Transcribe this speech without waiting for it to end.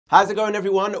How's it going,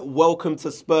 everyone? Welcome to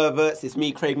Spurverts. It's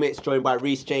me, Craig Mitz, joined by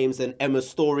Rhys James and Emma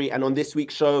Story. And on this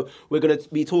week's show, we're going to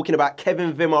be talking about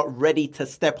Kevin Wimmer ready to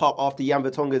step up after Jan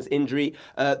Vertonghen's injury.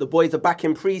 The boys are back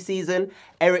in pre-season.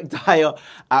 Eric Dyer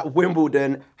at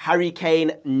Wimbledon. Harry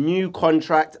Kane, new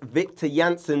contract. Victor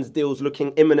Janssen's deal's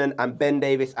looking imminent. And Ben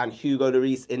Davies and Hugo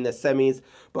Lloris in the semis.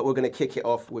 But we're going to kick it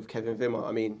off with Kevin Wimmer.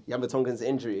 I mean, Jan Vertonghen's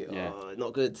injury,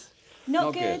 not good.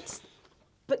 Not good.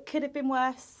 But could have been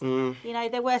worse. You know,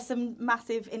 there were some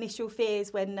massive initial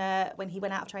fears when he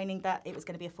went out of training that it was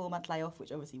going to be a 4-month layoff,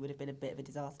 which obviously would have been a bit of a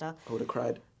disaster. I would have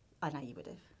cried. I know you would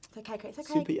have. It's okay, Craig. It's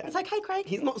okay. Super, yeah. It's okay, Craig.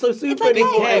 He's not so super it's okay.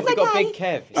 anymore. It's We've got okay. Big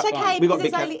Kev. It's okay We got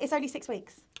because Big it's only 6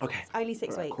 weeks. Okay. It's only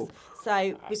 6 weeks. Cool.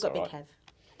 So we've got Big all Kev.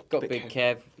 Got Big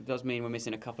Kev. It does mean we're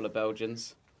missing a couple of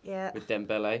Belgians. Yeah. With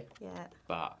Dembele. Yeah.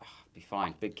 But be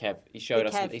fine. Big Kev. He showed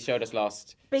us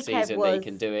last Big Kev season that he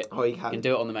can do it. Oh, he can.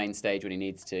 do it on the main stage when he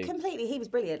needs to. Completely. He was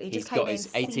brilliant. He's got his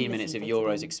 18 minutes of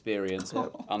Euros experience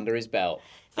under his belt.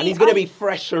 And he's going to be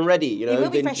fresh and ready, you know. He will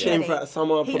be Been fresh and chilling ready. throughout the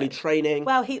summer, probably training.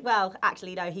 Well,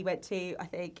 actually, no. He went to, I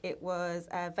think it was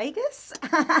Vegas.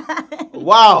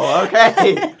 Wow,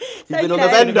 okay. He's been on the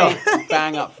bender.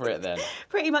 Bang up for it then.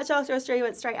 Pretty much after Australia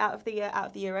went straight out of the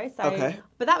Euros. So, Okay.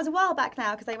 But that was a while back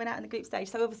now because they went out in the group stage.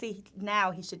 So obviously now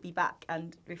he should be back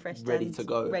and refreshed, Ready and to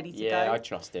go. Ready to go. Yeah, I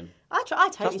trust him. I totally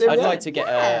Trust him, trust I'd yeah. like to get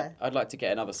Yeah. I'd like to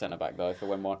get another centre back though for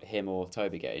when him or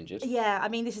Toby get injured. Yeah, I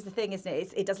mean, this is the thing, isn't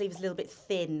it? It does leave us a little bit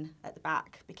thin at the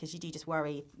back because you do just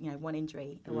worry, you know, one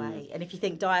injury away. And if you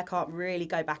think Dyer can't really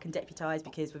go back and deputise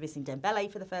because we're missing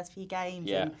Dembele for the first few games.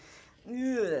 Yeah.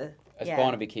 As Yeah.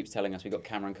 Barnaby keeps telling us, we've got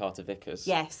Cameron Carter-Vickers.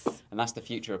 Yes. And that's the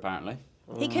future, apparently.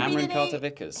 He could Cameron be the new,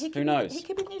 Carter-Vickers. Who knows? He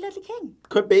could be the new Leslie King.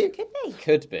 Could be. Could be.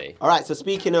 Could be. All right, so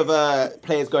speaking of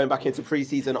players going back into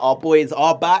pre-season, our boys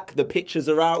are back. The pictures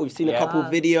are out. We've seen a couple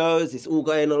videos. It's all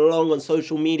going along on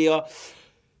social media.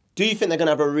 Do you think they're going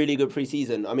to have a really good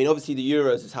pre-season? I mean, obviously the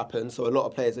Euros has happened, so a lot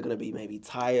of players are going to be maybe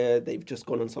tired. They've just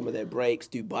gone on some of their breaks,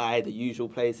 Dubai, the usual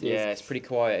places. Yeah, it's pretty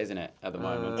quiet, isn't it, at the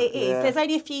moment? It is. Yeah. There's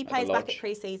only a few players back lodge. at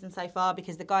pre-season so far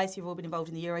because the guys who've all been involved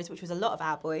in the Euros, which was a lot of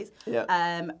our boys, Yeah.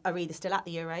 are either still at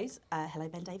the Euros, hello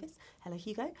Ben Davies, hello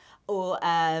Hugo, or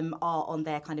are on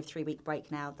their kind of 3-week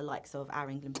break now, the likes of our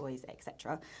England boys,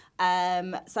 etc.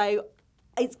 So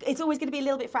it's always going to be a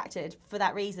little bit fractured for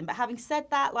that reason. But having said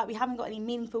that, like we haven't got any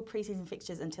meaningful pre-season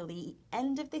fixtures until the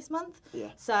end of this month. Yeah.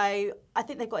 So I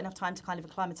think they've got enough time to kind of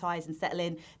acclimatise and settle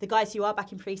in. The guys who are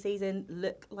back in pre-season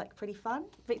look like pretty fun.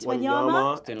 Victor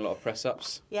Wanyama. Doing a lot of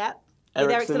press-ups. Yeah. With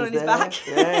Ericsson on his back.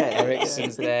 Yeah.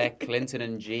 Ericsson's there. Clinton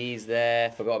and G's there.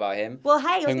 Forgot about him. Well, hey,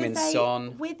 I was going Heung-min to say,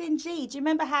 Son. with Ng, do you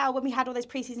remember how when we had all those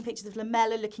pre-season pictures of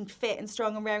Lamella looking fit and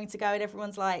strong and raring to go and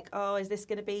everyone's like, oh, is this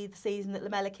going to be the season that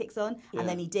Lamella kicks on? Yeah. And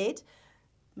then he did.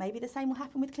 Maybe the same will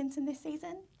happen with Clinton this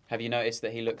season. Have you noticed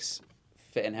that he looks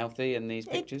fit and healthy in these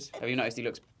pictures? Have you noticed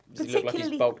does he look like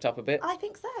he's bulked up a bit? I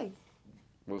think so.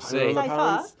 We'll see. So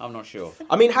far. I'm not sure.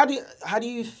 I mean, how do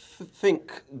you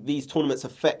think these tournaments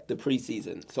affect the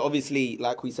pre-season? So obviously,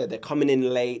 like we said, they're coming in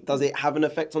late. Does it have an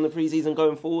effect on the pre-season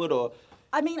going forward, or?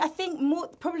 I mean, I think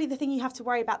probably the thing you have to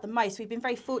worry about the most, we've been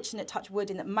very fortunate, touch wood,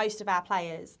 in that most of our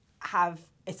players have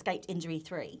escaped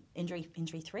injury-free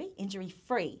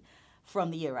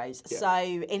from the Euros. Yeah.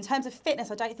 So in terms of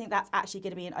fitness, I don't think that's actually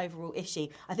going to be an overall issue.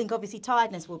 I think obviously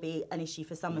tiredness will be an issue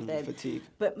for some of them. Fatigue.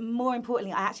 But more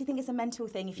importantly, I actually think it's a mental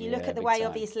thing. If you look at the big way, time.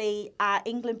 obviously, our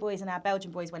England boys and our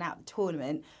Belgian boys went out the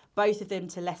tournament, both of them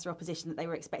to lesser opposition that they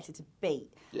were expected to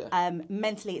beat. Yeah.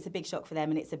 Mentally, it's a big shock for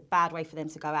them and it's a bad way for them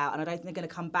to go out. And I don't think they're going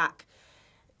to come back.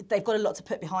 They've got a lot to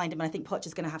put behind them, and I think Poch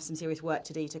is going to have some serious work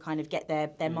to do to kind of get their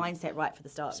mindset right for the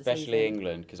start of the season. Especially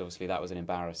England, because obviously that was an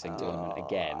embarrassing tournament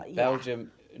again. yeah.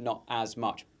 Belgium, not as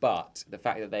much, but the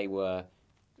fact that they were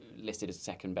listed as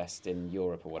second best in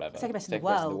Europe or whatever. Second best in the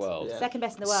world. Yeah. Second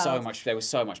best in the world. There was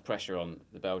so much pressure on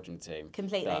the Belgian team.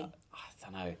 Completely. That, I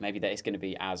don't know, maybe that it's going to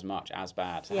be as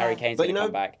bad. Yeah. Harry Kane's going to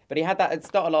come back. But he had that at the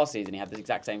start of last season, he had the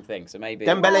exact same thing. So maybe...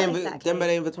 Dembele and exactly.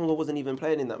 Vertonghen wasn't even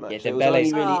playing in that match. Yeah, It was only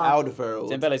Dembele's- really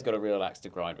Alderweireld. Dembele's got a real axe to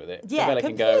grind with it. Yeah, Dembele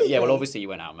can go, yeah, well, completely. obviously you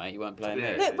went out, mate. You weren't playing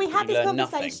here. Look, we had You this learned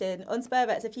nothing. conversation on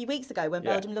Spurverts a few weeks ago when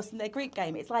Belgium lost in their group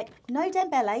game. It's like, no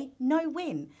Dembele, no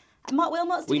win. And Mark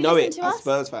Wilmots We didn't know listen it to as us.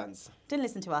 Spurs fans. Didn't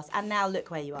listen to us. And now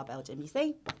look where you are, Belgium, you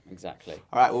see? Exactly.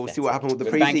 All right, well, we'll see what happens with the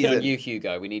We're banking on pre-season. you,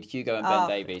 Hugo. We need Hugo and Ben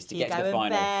Davies to get to Hugo the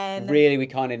and final. Ben. Really, we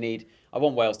kind of need... I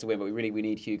want Wales to win, but we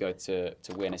need Hugo to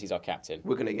win as he's our captain.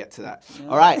 We're going to get to that.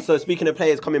 All right, so speaking of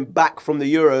players coming back from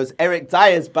the Euros, Eric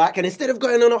Dyer's back, and instead of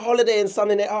going on a holiday and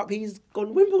sunning it up, he's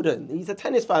gone Wimbledon. He's a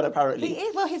tennis fan, apparently. He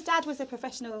is. Well, his dad was a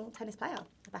professional tennis player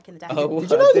back in the day. Oh,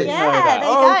 Did you know that? Yeah, there you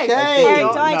go. Okay.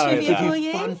 Eric Dyer No, trivia that. for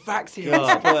you. Fun facts here.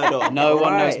 God. No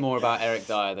one knows more about Eric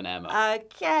Dyer than Emma.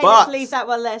 Okay, But- let's leave that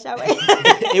one there, shall we?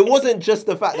 It wasn't just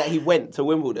the fact that he went to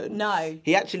Wimbledon. No.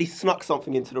 He actually snuck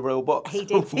something into the royal box. He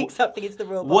did sneak something into the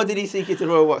royal box. What did he sneak into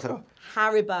the royal box?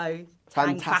 Haribo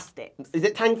Fantastic. Tangfastics. Is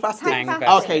it Tangfastics?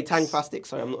 Tangfastics. Okay, Tangfastics.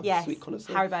 Sorry, I'm not a Yes, sweet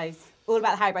connoisseur. Haribos. All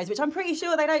about the Haribos, which I'm pretty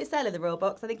sure they don't sell in the royal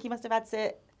box. I think he must have had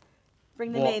to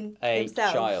bring them What in a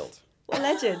himself. child. What a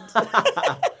legend.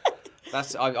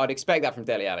 I'd expect that from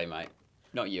Dele Alli, mate.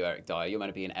 Not you, Eric Dyer. You're meant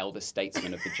to be an elder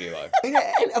statesman of the duo.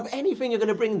 Of anything you're going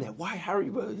to bring there, why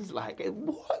Haribos? Like, what?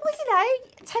 Well, you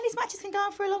know, tennis matches can go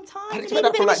on for a long time. I'd You expect need a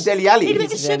that bit from, of a like, Dele Alli. Need a bit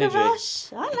of a His sugar energy.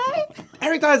 rush. I know.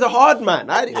 Eric Dyer's a hard man.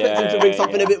 I'd expect him to bring Yeah,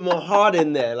 something yeah. a bit more hard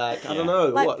in there. Like, I don't know.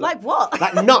 Like what?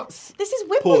 Like nuts. This is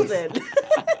Pause. Wimbledon.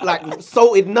 Like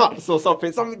salted nuts or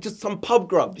something. Just some pub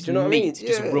grub. Do you know what I mean? Meat,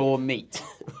 just Yeah. raw meat.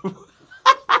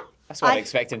 That's what I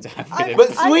expect him to have. with him.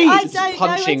 But sweet. I don't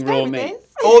Punching know where raw to go with meat. this.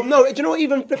 Or no, do you know what?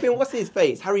 Even flipping, what's his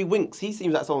face? Harry Winks. He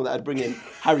seems like someone that I'd bring in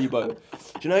Haribo. Do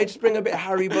you know? Just bring a bit of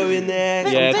Haribo in there.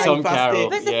 Yeah, some Tom Carroll. Tangfastics.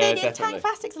 But the Yeah, thing is, definitely.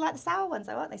 Tangfastics are like the sour ones,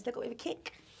 though, aren't they? Still got a bit of a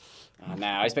kick. Oh, no,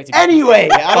 I expect him Anyway,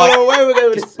 I don't know where we're going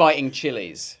with just this. biting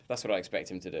chilies. That's what I expect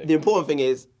him to do. The important thing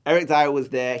is, Eric Dyer was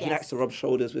there. He Yes. likes to rub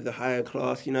shoulders with the higher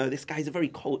class. You know, this guy's a very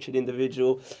cultured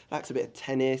individual. Likes a bit of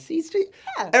tennis. Yeah.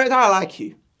 Eric Dyer, I like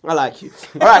you. I like you.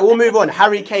 All right, we'll move on.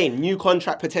 Harry Kane, new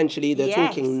contract potentially. They're Yes.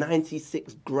 talking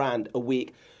 96 grand a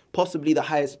week. Possibly the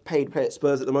highest paid player at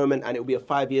Spurs at the moment, and it will be a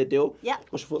 5-year deal. Yeah.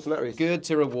 What's your thoughts on that, Rhys? Good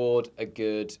to reward a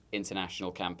good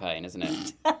international campaign, isn't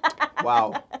it?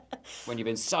 Wow. When you've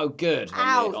been so good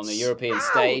Ouch. on the European Ouch.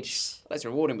 stage, let's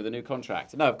reward him with a new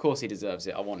contract. No, of course he deserves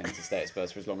it. I want him to stay at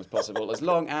Spurs for as long as possible, as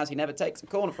long as he never takes a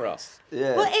corner for us.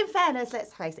 Yeah. Well, in fairness,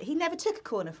 let's face it, he never took a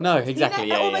corner from No, us. exactly, He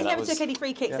yeah, almost that never was- took any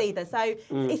free kicks either, so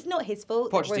it's not his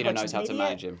fault. that Roy Pochettino knows Hodgson's how an to idiot.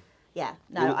 manage him, Yeah,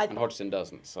 no, and Hodgson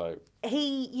doesn't. So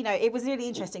he, you know, it was really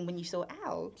interesting when you saw,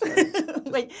 ow.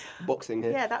 When- Boxing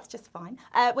here. yeah, that's just fine.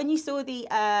 When you saw the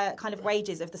kind of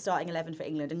wages of the starting 11 for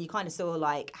England, and you kind of saw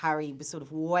like Harry was sort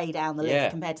of way down the list Yeah.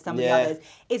 compared to some Yeah. of the others,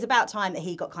 it's about time that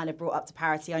he got kind of brought up to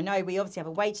parity. I know we obviously have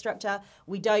a wage structure.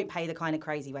 We don't pay the kind of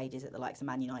crazy wages that the likes of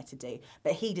Man United do,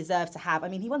 but he deserves to have. I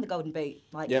mean, he won the Golden Boot,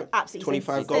 like Yep. absolutely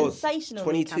 25 goals. sensational.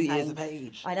 22 campaign. years of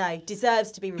age. I know,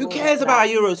 deserves to be Who rewarded. cares for about our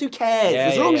that. Euros? Who cares? Yeah,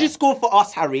 as yeah, long as yeah. you score for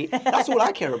us, Harry, that's all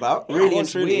I care about. Really and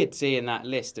it's truly. weird seeing that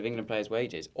list of England players'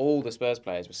 wages. All the Spurs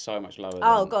players were so much lower.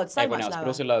 Oh, than God, so everyone much else, lower. but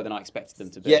also lower than I expected them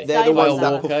to be. Yeah, they're the Kyle ones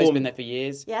that Walker, who's perform- been there for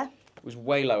years, Yeah, was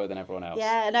way lower than everyone else.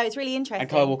 yeah, no, it's really interesting. And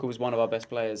Kyle Walker was one of our best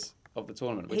players of the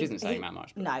tournament, which isn't saying that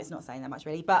much. But No, it's not saying that much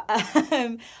really. But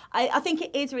I think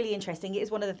it is really interesting. It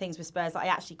is one of the things with Spurs that I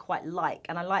actually quite like.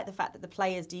 And I like the fact that the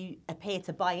players do appear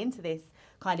to buy into this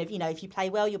kind of, you know, if you play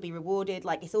well, you'll be rewarded.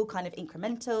 Like, it's all kind of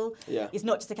incremental. Yeah. It's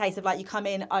not just a case of like, you come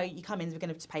in, we're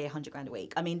going to pay you 100 grand a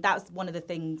week. I mean, that's one of the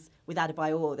things with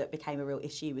Adebayor that became a real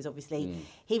issue was obviously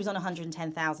he was on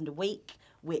 110,000 a week,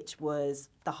 which was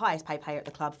the highest paid player at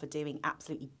the club for doing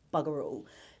absolutely bugger all.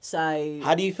 So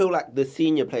How do you feel like the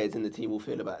senior players in the team will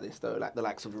feel about this, though? Like the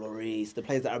likes of Lloris, the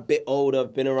players that are a bit older,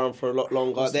 have been around for a lot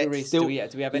longer. What's They're Lloris? still Do we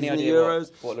have any in the idea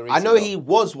Euros. what Lloris I know got? he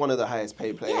was one of the highest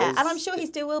paid players. yeah, and I'm sure he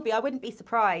still will be. I wouldn't be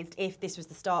surprised if this was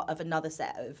the start of another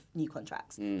set of new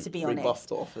contracts, to be honest. Rebuffed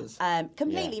the offers.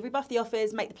 Completely rebuff the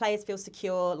offers, make the players feel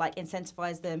secure, like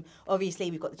incentivise them. Obviously,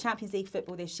 we've got the Champions League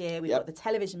football this year. We've Yep. got the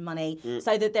television money,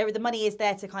 so that the money is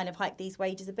there to kind of hike these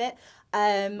wages a bit.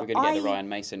 we're going to get the Ryan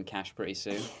Mason cash pretty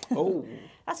soon. Oh,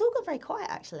 That's all gone very quiet,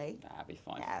 actually. That'd be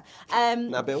fine. Yeah.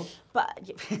 Nabil? But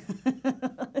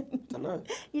I know.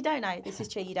 you don't know. This is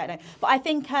true. You don't know. But I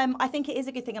think it is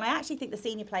a good thing, and I actually think the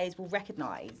senior players will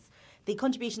recognise the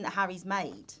contribution that Harry's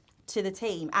made to the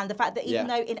team, and the fact that even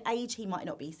though in age he might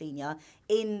not be senior,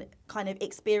 in kind of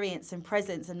experience and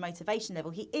presence and motivation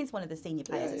level, he is one of the senior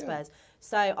players at Spurs.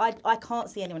 So I can't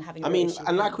see anyone having. I a real mean, issue and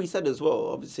with like him. we said as well,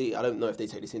 obviously, I don't know if they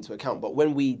take this into account, but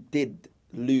when we did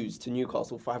lose to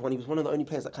Newcastle 5-1, he was one of the only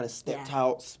players that kind of stepped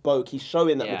out, spoke. He's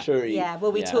showing that maturity. Yeah,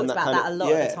 well, we Yeah. talked And that about kind that of- a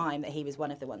lot at yeah. the time, that he was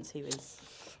one of the ones who was.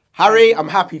 Harry, I'm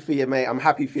happy for you, mate. I'm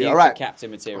happy for you. All Future right.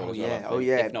 captain material Oh, as well, yeah, I think, oh,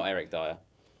 yeah. if not Eric Dyer.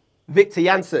 Victor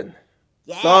Janssen.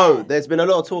 Yeah. So, there's been a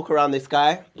lot of talk around this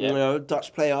guy. Yeah. You know,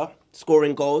 Dutch player,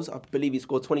 scoring goals. I believe he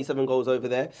scored 27 goals over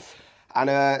there. And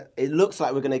it looks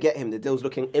like we're going to get him. The deal's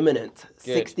looking imminent.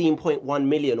 Good. 16.1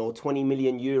 million or 20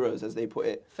 million euros, as they put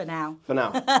it. For now. For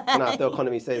now. For now, if the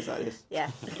economy stays like this. Yeah.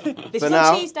 This is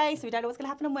now- on Tuesday, so we don't know what's going to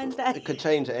happen on Wednesday. It could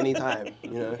change at any time.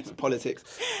 You know, it's politics.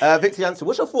 Victor Janssen,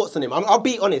 what's your thoughts on him? I'll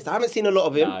be honest. I haven't seen a lot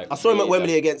of him. No, I saw him me at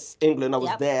Wembley either. against England. I was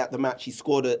Yep. there at the match. He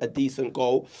scored a decent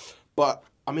goal. But,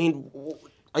 I mean,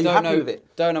 are you happy with it?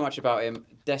 Don't know much about him.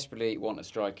 Desperately want a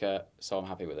striker, so I'm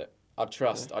happy with it. I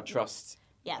trust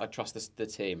the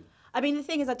team. I mean, the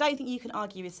thing is, I don't think you can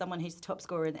argue with someone who's the top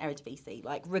scorer in the Eredivisie.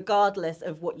 Like, regardless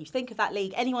of what you think of that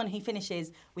league, anyone who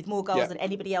finishes with more goals than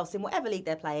anybody else in whatever league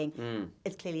they're playing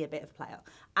is clearly a bit of a player.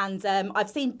 And I've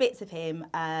seen bits of him.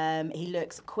 He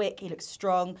looks quick. He looks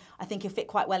strong. I think he'll fit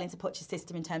quite well into Poch's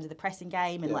system in terms of the pressing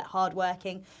game and like hard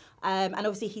working. And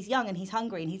obviously he's young and he's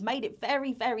hungry and he's made it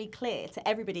very, very clear to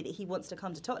everybody that he wants to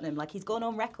come to Tottenham. Like, he's gone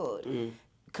on record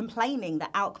complaining that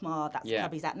Alkmaar, that's the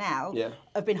club he's at now,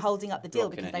 have been holding up the deal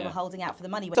because they were holding out for the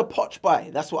money. It's a Poch buy.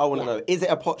 That's what I want to know. Is it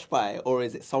a Poch buy or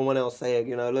is it someone else saying,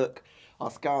 you know, look, our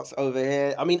scouts over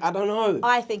here? I mean, I don't know.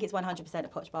 I think it's 100% a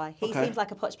Poch buy. He seems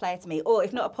like a Poch player to me. Or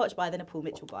if not a Poch buy, then a Paul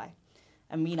Mitchell buy.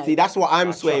 And, you know, see, that's what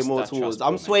I'm swaying more towards.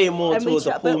 I'm swaying more towards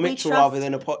a Paul Mitchell rather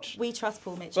than a Poch. We trust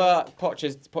Paul Mitchell. But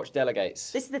Poch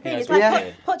delegates. This is the He thing. knows It's what like he's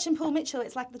doing. Poch and Paul Mitchell.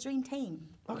 It's like the dream team.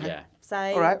 Okay. Yeah. So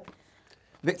All right.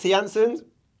 Victor Janssen,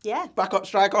 yeah. backup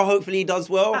striker. Hopefully he does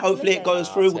well. Hopefully it goes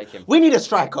through. take him. We need a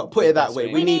striker. Put it that way.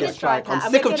 We We need a striker. striker. I'm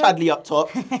And sick we're of gonna- Chadley up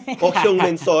top or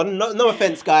Kyung-Min Son. No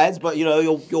offense, guys, but you know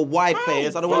you're wide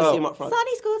players. I don't want to see him up front.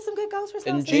 Sonny scored some good goals for us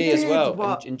And last G as season. well.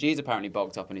 What? And G's apparently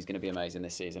bogged up and he's going to be amazing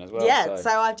this season as well. Yeah,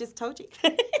 so I've just told you.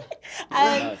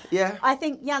 Yeah. I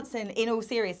think Janssen, in all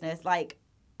seriousness, like,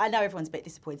 I know everyone's a bit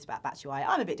disappointed about Batshuayi.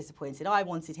 I'm a bit disappointed. I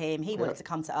wanted him. He wanted to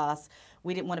come to us.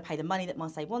 We didn't want to pay the money that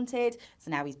Marseille wanted.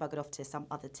 So now he's buggered off to some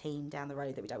other team down the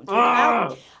road that we don't want to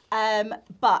talk about.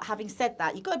 But having said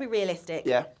that, you've got to be realistic.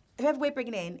 Yeah. Whoever we're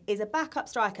bringing in is a backup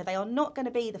striker. They are not going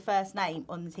to be the first name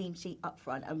on the team sheet up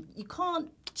front. And you can't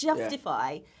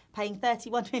justify paying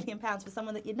 £31 million for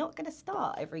someone that you're not going to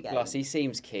start every game. Plus, he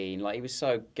seems keen. Like, he was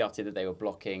so gutted that they were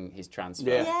blocking his transfer.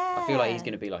 Yeah. I feel like he's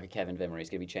going to be like a Kevin Wimmer. He's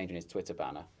going to be changing his Twitter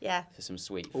banner for some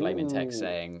sweet flaming text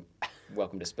saying,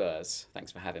 "Welcome to Spurs.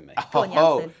 Thanks for having me." Go on,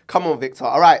 Janssen. Come on, Victor.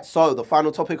 All right, so the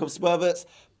final topic of Spurverts,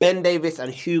 Ben Davies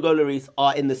and Hugo Lloris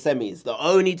are in the semis. The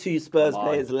only two Spurs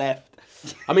players left.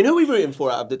 I mean, who are we rooting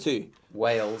for out of the two?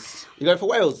 Wales. You going for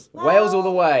Wales? Wales all the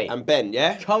way. And Ben,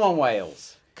 yeah? Come on,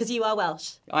 Wales. Because you are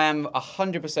Welsh. I am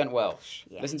 100% Welsh.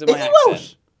 Yeah. Listen to my Is he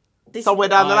accent. Welsh? Somewhere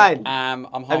down the line? I'm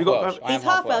Have half you got- Welsh. I am He's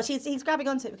half Welsh. He's grabbing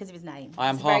onto it because of his name. I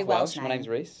am It's a very half Welsh. name. My name's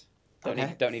Rhys.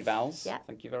 Don't need vowels. Yeah.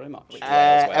 Thank you very much.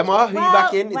 Emma, who you Well,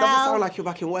 back in? It doesn't well, sound like you're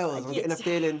back in Wales. I'm getting a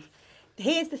feeling.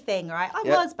 Here's the thing, right? I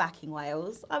Yeah. was backing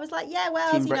Wales. I was like, yeah,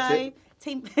 Wales, Team you know. Brexit?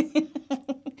 Team.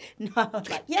 No, I was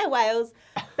like, yeah, Wales.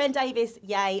 Ben Davies,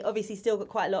 yay. Obviously, still got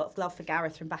quite a lot of love for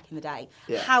Gareth from back in the day.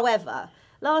 Yeah. However,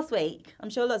 last week, I'm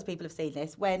sure lots of people have seen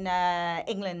this, when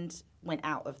England went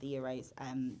out of the Euros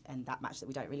and that match that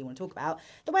we don't really want to talk about,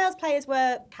 the Wales players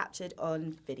were captured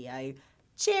on video,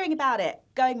 cheering about it,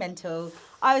 going mental.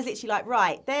 I was literally like,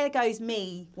 right, there goes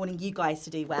me wanting you guys to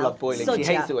do well. Love boiling. Sod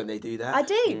She ya. hates it when they do that. I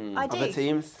do. I do. Other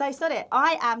teams? So sod it.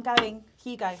 I am going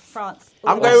Hugo, France.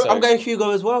 I'm Also- going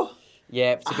Hugo as well.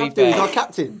 Yeah, I to be have to. He's fair, our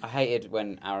captain. I hated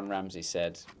when Aaron Ramsey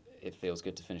said it feels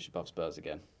good to finish above Spurs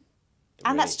again.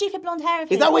 And that Really. stupid blonde hair of Is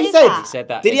his. that what he is said? that? He said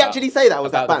that. Did he about- actually say that?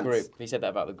 Was that about the Bants? group? He said that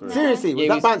about the group. Seriously, was Yeah,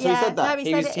 that he was- Bants who Yeah, said that? no,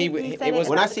 he said it. he He was- said it it was-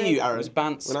 When I about see the you, group. Aaron. It was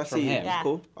Bants When I from see you, him. Yeah. it's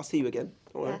cool. I'll see you again.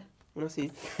 Don't worry. Yeah. When I see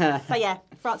you. So yeah,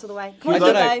 France all the way. I Come on,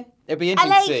 don't know. Hugo. It'd be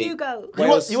interesting LA to see. Hugo.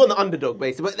 You want the underdog,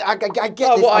 basically. But I get Oh,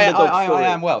 this well, underdog story.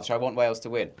 I am Welsh. I want Wales to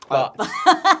win. But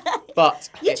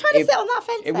You're trying to sit on that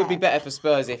fence It would be there. better for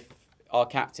Spurs if our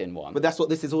captain won. But that's what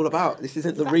this is all about. This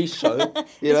isn't the Rhys show.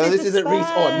 You know, This this is the isn't Rhys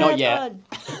on. Not yet.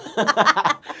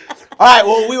 All right,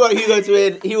 well, we want Hugo to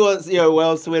win. He wants,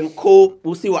 Wales to win. Cool.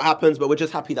 We'll see what happens, but we're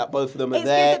just happy that both of them are It's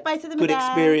there. good that both of them Good are there.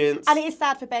 experience. And it is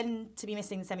sad for Ben to be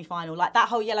missing the semi-final. Like, that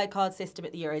whole yellow card system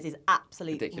at the Euros is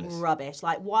absolute Ridiculous. rubbish.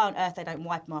 Like, why on earth they don't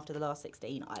wipe him after the last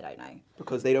 16, I don't know.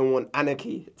 Because they don't want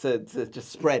anarchy to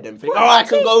just spread and think, I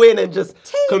can go in and just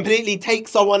completely take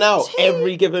someone out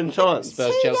every given chance.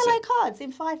 Spurs, 2 Chelsea. yellow cards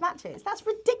in 5 matches. That's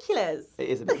ridiculous. It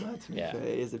is a bit mad to me. Yeah. Fair.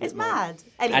 It is a bit It's mad.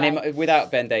 Anyway, And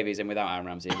without Ben Davies and without Aaron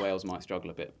Ramsey, Wales might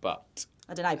struggle a bit. But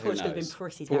I don't know, who Portugal have been knows?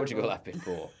 pretty terrible. Portugal have been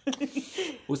poor.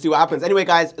 We'll see what happens. Anyway,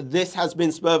 guys, this has been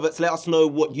Spurverts. Let us know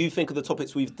what you think of the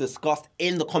topics we've discussed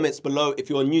in the comments below. If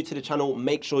you're new to the channel,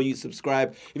 make sure you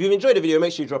subscribe. If you've enjoyed the video,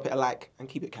 make sure you drop it a like and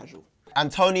keep it casual.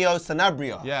 Antonio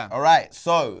Sanabria. Yeah. All right.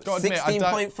 So Gotta admit,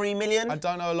 16.3 million. I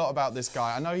don't know a lot about this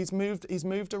guy. I know he's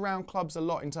moved around clubs a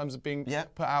lot in terms of being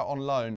put out on loan.